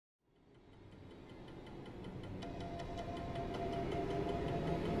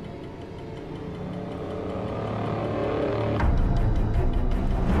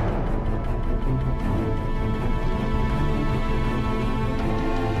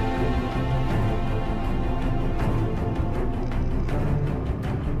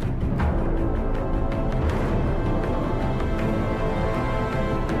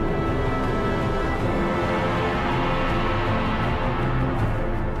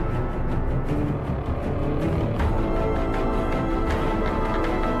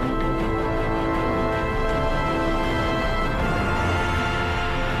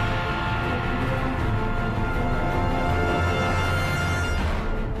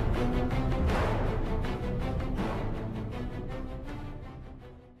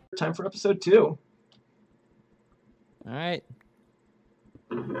time for episode 2. All right.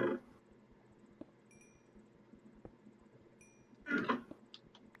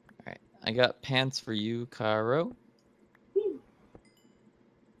 I got pants for you, Caro.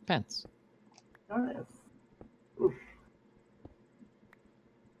 Pants. Nice. Oof.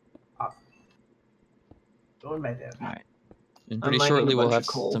 Awesome. Going back there. All right. And pretty shortly we'll have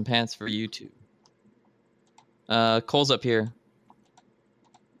some pants for you too. Coal's up here.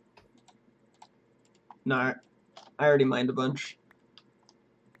 No, I already mined a bunch.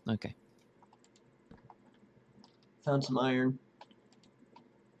 Okay. Found some iron.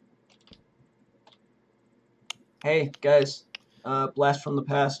 Hey, guys. Blast from the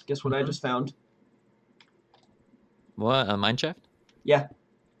past. Guess what I just found? What? A mine shaft? Yeah.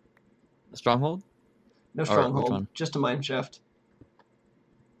 A stronghold? No stronghold. Just a mine shaft.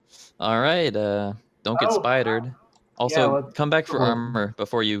 All right. Don't get spidered. Also, yeah, come back for armor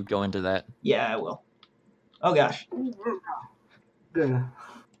before you go into that. Yeah, I will. Oh, gosh. Yeah.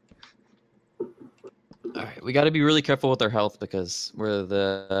 All right, we got to be really careful with our health because we're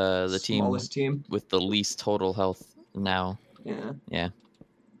the smallest team with the least total health now. Yeah. Yeah.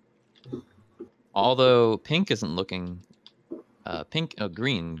 Although pink isn't looking,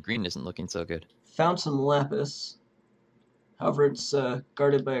 green isn't looking so good. Found some lapis. However, it's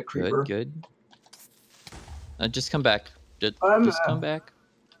guarded by a creeper. Good. Just come back. Just come back.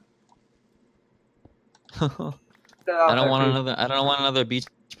 I don't want another beach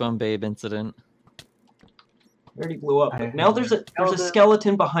bum babe incident. Already blew up. But now there's a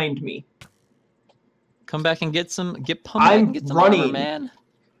skeleton behind me. Come back and get some I'm running, armor, man.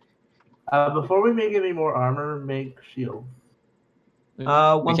 Before we make any more armor, make shields. We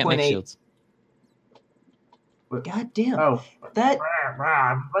can't make 1.8. shields. God damn. Oh, that.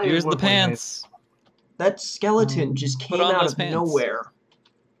 Here's the pants. That skeleton just came out of nowhere.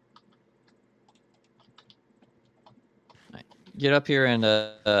 Right. Get up here and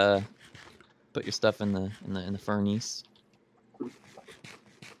put your stuff in the furnace.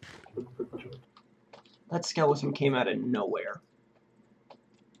 That skeleton came out of nowhere.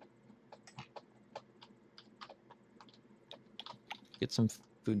 Get some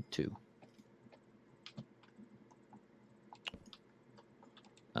food too.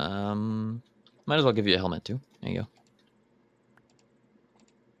 Might as well give you a helmet too. There you go.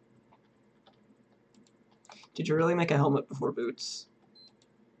 Did you really make a helmet before boots?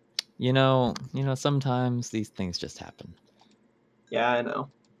 You know, sometimes these things just happen. Yeah, I know.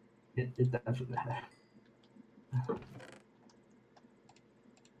 It doesn't matter.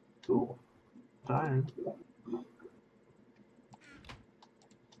 Cool. Fine.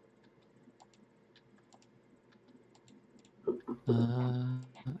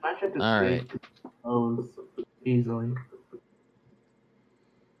 All right. Easily.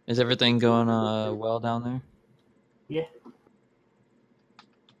 Is everything going well down there? Yeah.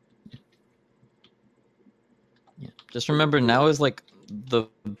 Yeah. Just remember, now is like the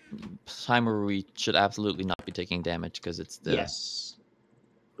time where we should absolutely not be taking damage because it's the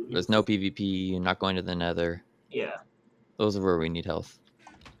There's no PvP. You're not going to the Nether. Yeah. Those are where we need health.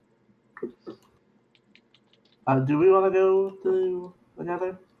 Do we want to go to the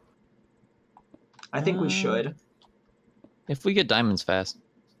Nether? I think we should. If we get diamonds fast,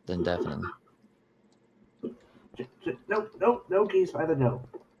 then definitely. No, key spider, no.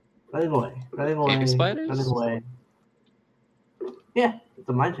 Running away. Cave spiders? Running away. Yeah, it's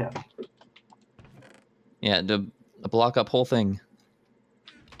a mine shaft. Yeah, to block up whole thing.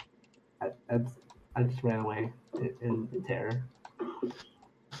 I just ran away in terror.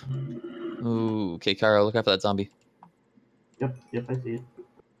 Ooh, okay, Kara, look out for that zombie. Yep, I see it.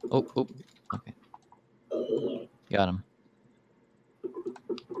 Oh, okay. Got him.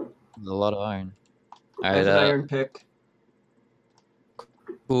 There's a lot of iron. All right, an iron pick.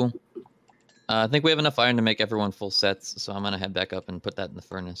 Cool. I think we have enough iron to make everyone full sets, so I'm gonna head back up and put that in the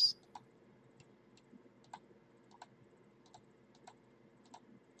furnace.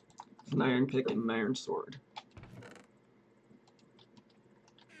 An iron pick and an iron sword.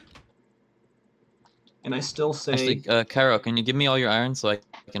 And I still say... Actually, Cairo, can you give me all your iron so I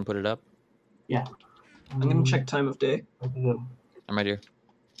can put it up? Yeah. I'm going to check time of day. I'm right here.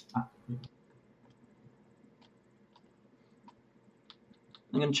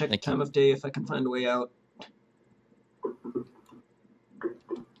 I'm going to check time of day if I can find a way out.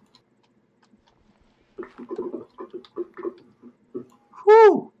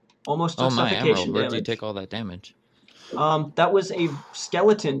 Whew! Almost took suffocation Emerald. Where did you damage. take all that damage? That was a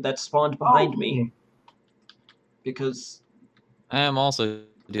skeleton that spawned behind me. Because... I am also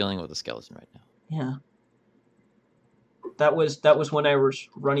dealing with a skeleton right now. Yeah. That was when I was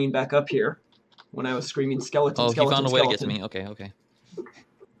running back up here, when I was screaming skeleton, Oh, skeleton, he found a way to get to skeleton. me. Okay, okay.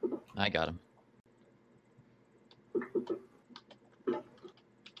 I got him.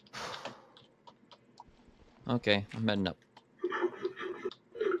 Okay, I'm heading up.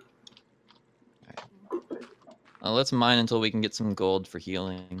 Let's mine until we can get some gold for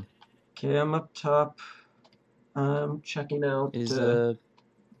healing. Okay, I'm up top. I'm checking out. Is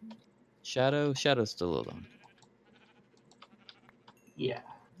Shadow? Shadow's still alone. Yeah.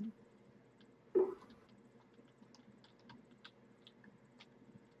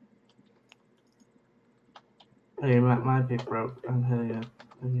 Hey, my pick broke. I'm heading up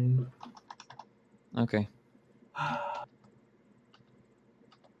again. Okay.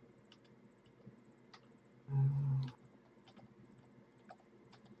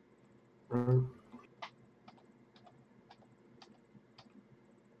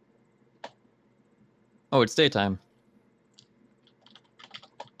 Oh, it's daytime.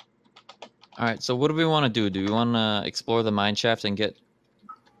 Alright, so what do we want to do? Do we want to explore the mine shaft and get...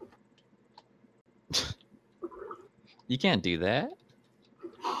 You can't do that.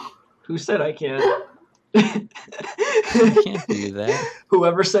 Who said I can't? You can't do that.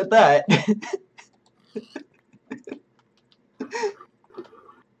 Whoever said that.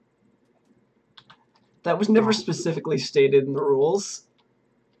 That was never specifically stated in the rules.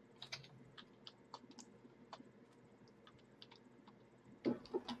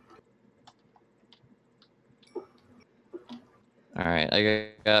 Alright, I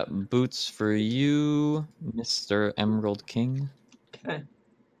got boots for you, Mr. Emerald King. Okay.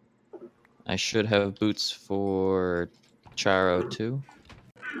 I should have boots for Charo too.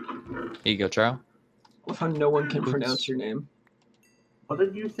 Here you go, Charo. Love how no one can Boots. pronounce your name. What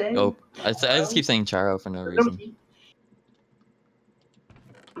did you say? Oh, I just keep saying Charo for no reason.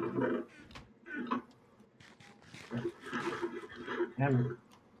 Never.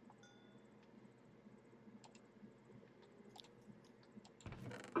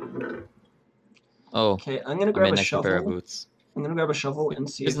 Oh, Okay, I'm gonna I grab made an a extra pair of shovel. boots. I'm gonna grab a shovel and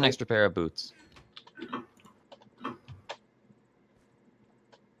see Here's if an extra pair of boots.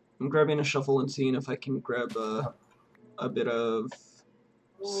 I'm grabbing a shovel and seeing if I can grab a bit of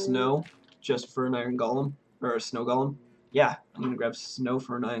snow just for an iron golem or a snow golem. Yeah, I'm gonna grab snow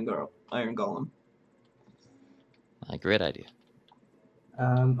for an iron golem. Great idea.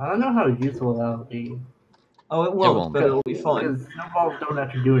 I don't know how useful that'll be. Oh, it won't, won't. but it'll be fun. Because snowballs don't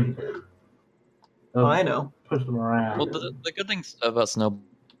have to do anything. Oh, I know. Push them around. Well, the good thing about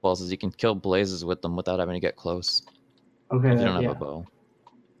snowballs is you can kill blazes with them without having to get close. Okay, If you don't yeah. have a bow.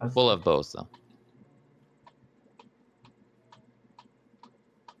 That's- We'll have bows though.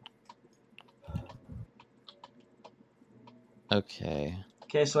 Okay.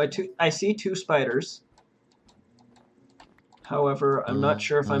 Okay, so I see 2 spiders. However, I'm not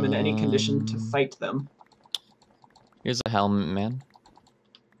sure if I'm in any condition to fight them. Here's a helmet, man.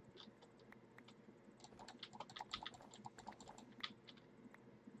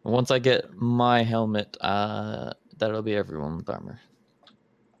 Once I get my helmet, that'll be everyone with armor.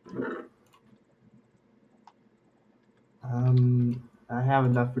 I have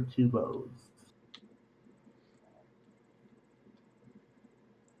enough for 2 bows.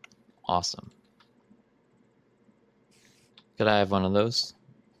 Awesome. Could I have one of those?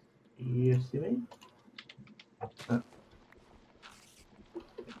 You see me?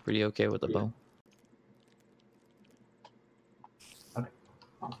 Pretty okay with a bow.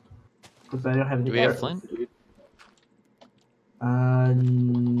 Because I don't have any Do we have arrows. flint?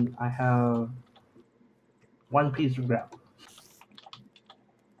 I have 1 piece of gravel.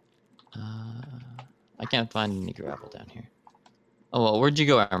 I can't find any gravel down here. Oh well, where'd you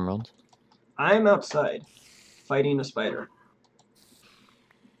go, Emerald? I'm outside, fighting a spider.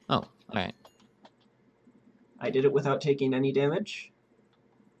 Oh, alright. I did it without taking any damage,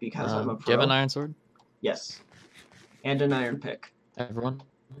 because I'm a pro. Do you have an iron sword? Yes. And an iron pick. Everyone?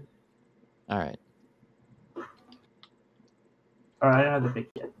 Alright. Alright, I don't have the pick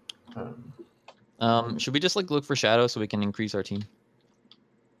yet. Should we just look for shadow so we can increase our team?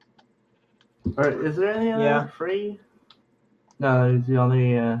 Or is there any other Yeah. free? No, it's the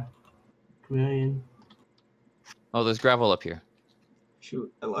only chameleon. Oh, there's gravel up here.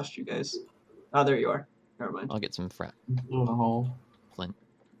 Shoot, I lost you guys. Oh, there you are. Never mind. I'll get some In the hole. flint.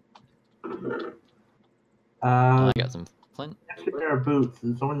 I I got some flint. extra pair of boots.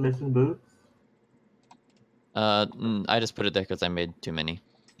 Is someone missing boots? I just put it there because I made too many.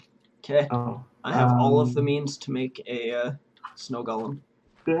 Okay. Oh. I have all of the means to make a snow golem.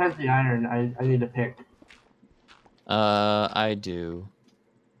 Who has the iron? I need a pick. I do.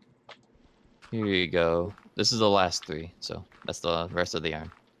 Here you go. This is the last 3, so that's the rest of the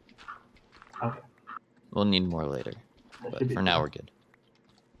iron. Okay. We'll need more later, That but should be for now fine. we're good.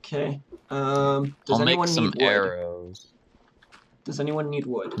 Okay. I'll Does anyone make some need wood? arrows. Does anyone need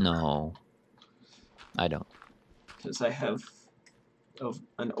wood? No, I don't. Because I have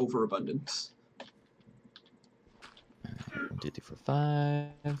an overabundance. 1, 2, 3, 4,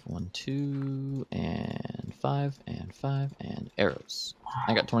 5. 1, 2, and 5, and 5, and arrows.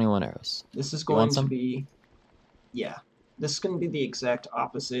 I got 21 arrows. This is You want going to some? be, yeah. This is going to be the exact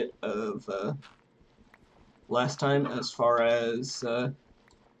opposite of last time as far as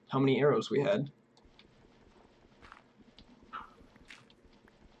how many arrows we had.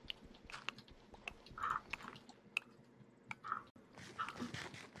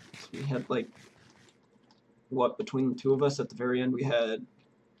 So we had like, what, between the two of us at the very end we had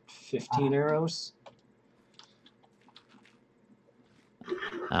 15 arrows?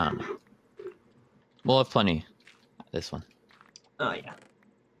 I don't know. We'll have plenty. This one. Oh, yeah.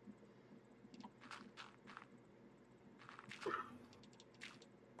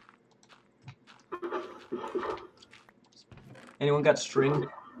 Anyone got string?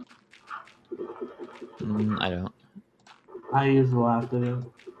 I don't. I used the last of it.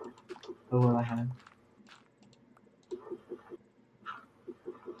 Of what I had.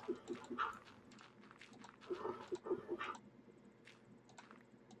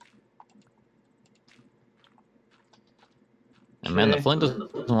 And man, the Okay. flint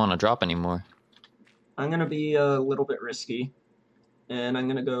doesn't want to drop anymore. I'm gonna be a little bit risky, and I'm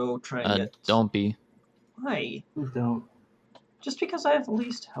gonna go try and get. Don't be. Why? Please don't. Just because I have the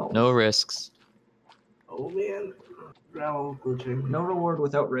least health. No risks. Oh man. Gravel glitching. No reward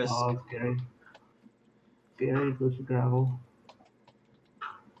without risk. Oh, scary. Scary glitchy gravel.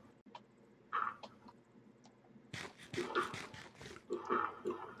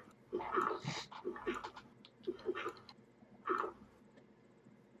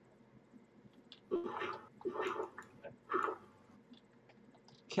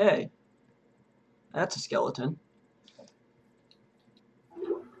 Okay. That's a skeleton.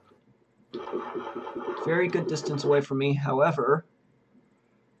 Very good distance away from me, however,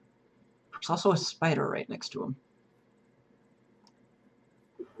 there's also a spider right next to him.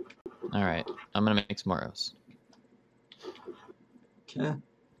 Alright, I'm gonna make some more arrows. Okay. I'm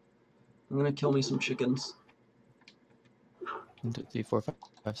gonna kill me some chickens. 1, 2, 3, 4,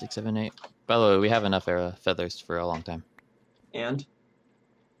 5, 6, 7, 8. By the way, we have enough feathers for a long time. And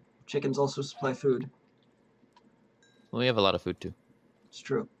chickens also supply food. Well, we have a lot of food too. It's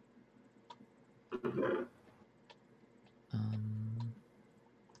true. Alright.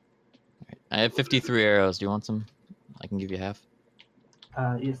 I have 53 arrows. Do you want some? I can give you half.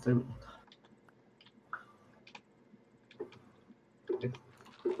 Yes, sir.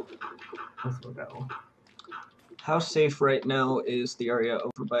 Let's go gravel. How safe right now is the area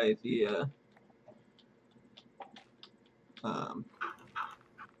over by the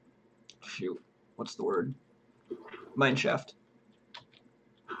shoot, what's the word? Mine shaft.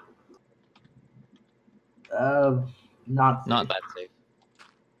 Not safe. Not that safe.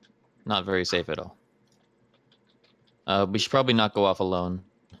 Not very safe at all. We should probably not go off alone.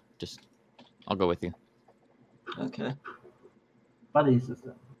 Just, I'll go with you. Okay. Buddy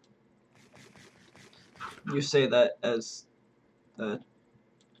system. You say that as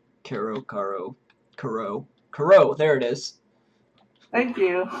Caro, there it is. Thank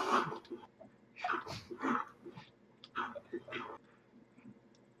you.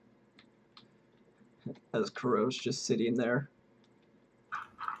 As Caro's just sitting there.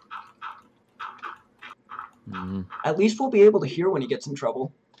 Mm-hmm. At least we'll be able to hear when he gets in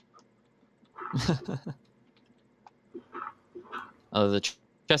trouble. Oh, the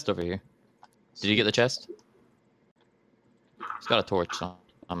chest over here. Did you get the chest? It's got a torch, so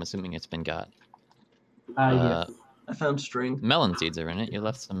I'm assuming it's been got. Yes. I found string. Melon seeds are in it. You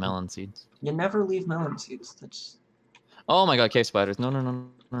left some melon seeds. You never leave melon seeds. That's Oh my god, cave spiders. No, no, no, no,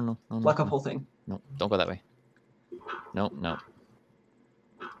 no, no. pluck no, up whole thing. No, don't go that way. No, no.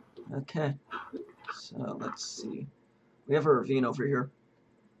 Okay. So let's see. We have a ravine over here.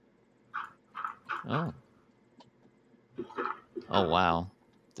 Oh. Oh wow.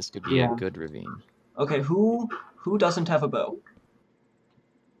 This could be Yeah. a good ravine. Okay, who doesn't have a bow?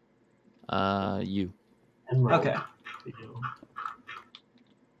 You. And rope. Okay. We do.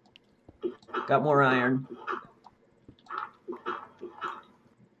 Got more iron.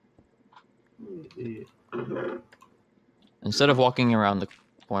 Instead of walking around the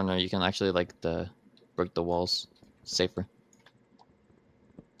corner, you can actually like break the walls. Safer.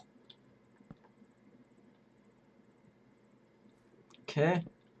 Okay.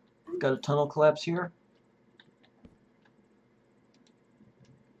 Got a tunnel collapse here.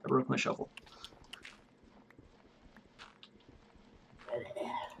 I broke my shovel.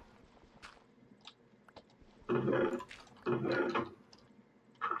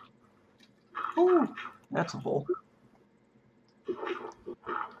 Ooh, that's a hole.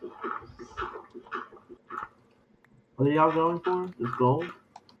 What are y'all going for? Just gold?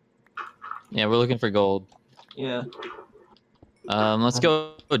 Yeah, we're looking for gold. Yeah. Let's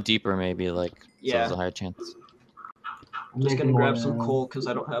go deeper maybe, like, so Yeah. there's a higher chance. I'm just gonna grab some coal because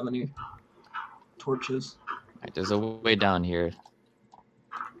I don't have any torches. Alright, there's a way down here.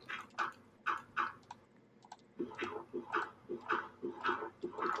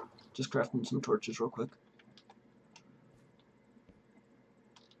 Just crafting some torches real quick.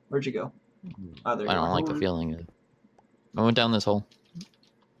 Where'd you go? Ah, there you I don't are. like the feeling of it. I went down this hole.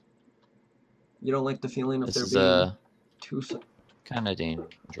 You don't like the feeling of This there is being two... kind of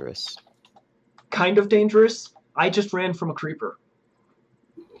dangerous. Kind of dangerous? I just ran from a creeper.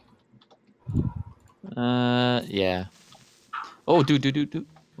 Yeah. Oh, dude.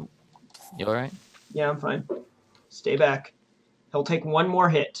 You alright? Yeah, I'm fine. Stay back. He'll take one more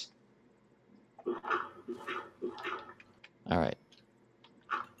hit. Alright.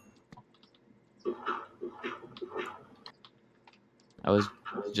 I was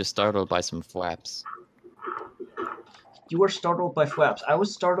just startled by some flaps. You were startled by flaps. I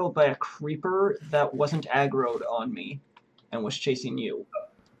was startled by a creeper that wasn't aggroed on me and was chasing you.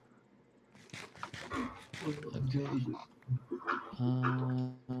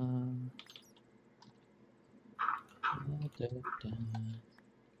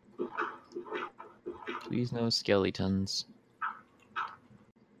 Please no skeletons.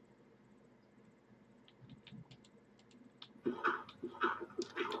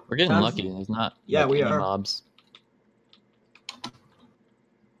 We're getting lucky. There's not Yeah, like, we any are. mobs.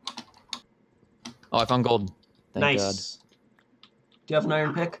 Oh, I found gold. Thank God. Nice. Do you have an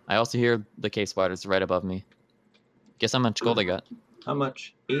iron pick? I also hear the cave spiders right above me. Guess how much gold I got? How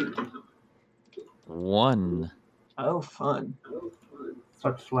much? 8? 1. Oh, fun.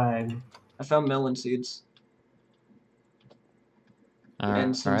 Such swag. I found melon seeds.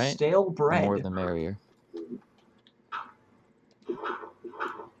 And some Alright. stale The bread. more the merrier.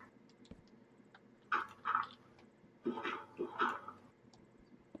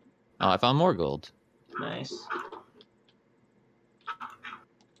 Oh, I found more gold. Nice.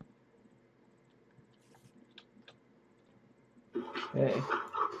 Okay.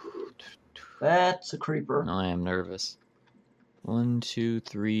 That's a creeper. I am nervous. 1, 2,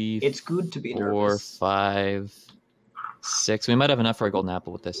 3, It's good to be 4, nervous. 5, 6. We might have enough for a golden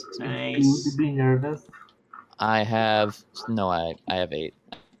apple with this. Nice. Be nervous. I have I have 8.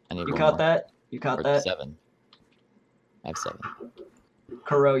 I need You one caught more. that? You caught Or that? 7. I have 7.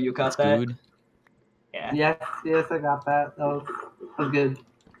 Kuro, you caught That's that? good. Yeah. Yes, I got that. That was good.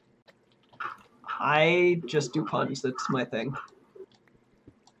 I just do puns. That's my thing.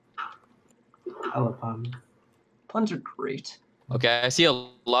 I love puns. Puns are great. Okay, I see a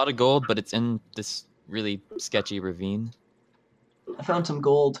lot of gold, but it's in this really sketchy ravine. I found some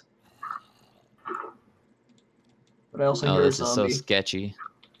gold. But I also Oh, hear a this is so zombie. sketchy.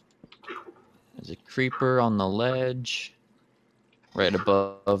 There's a creeper on the ledge. Right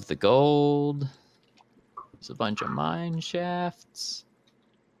above the gold. There's a bunch of mine shafts.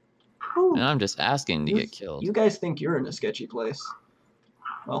 Ooh, And I'm just asking to you- get killed. You guys think you're in a sketchy place.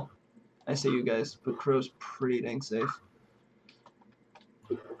 Well, I say you guys, but Crow's pretty dang safe.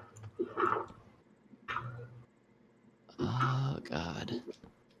 Oh, God.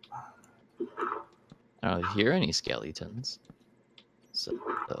 I don't hear any skeletons.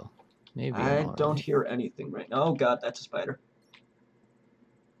 So maybe I I'm don't alright. hear anything right now. Oh god, that's a spider.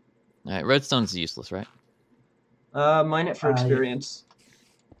 Alright, redstone's useless, right? Mine it for Yeah. experience.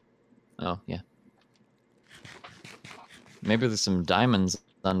 Oh, yeah. Maybe there's some diamonds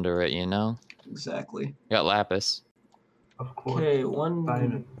under it, you know? Exactly. Got lapis. Of course. Okay, 1,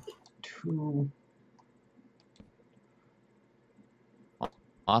 Diamond. 2.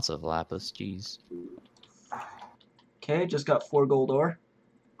 Lots of lapis, jeez. Okay, just got 4 gold ore.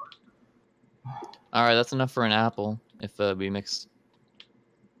 Alright, that's enough for an apple, if we mix.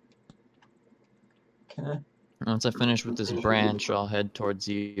 Okay. Once I finish with this branch, I'll head towards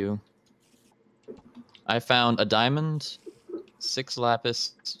you. I found a diamond, 6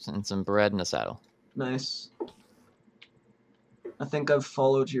 lapis, and some bread and a saddle. Nice. I think I've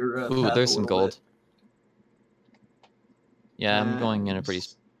followed your Ooh, path there's a some little gold. bit. Yeah, I'm going in a pretty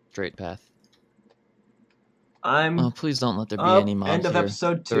Nice. straight path. I'm Oh, please don't let there be up. any mobs End of here.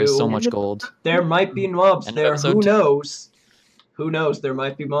 episode 2. There is so much gold. There might be mobs End of there. episode Who 2. knows? Who knows? There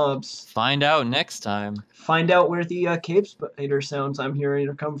might be mobs. Find out next time. Find out where the cave spider sounds I'm hearing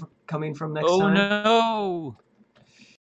are coming from next time. Oh no!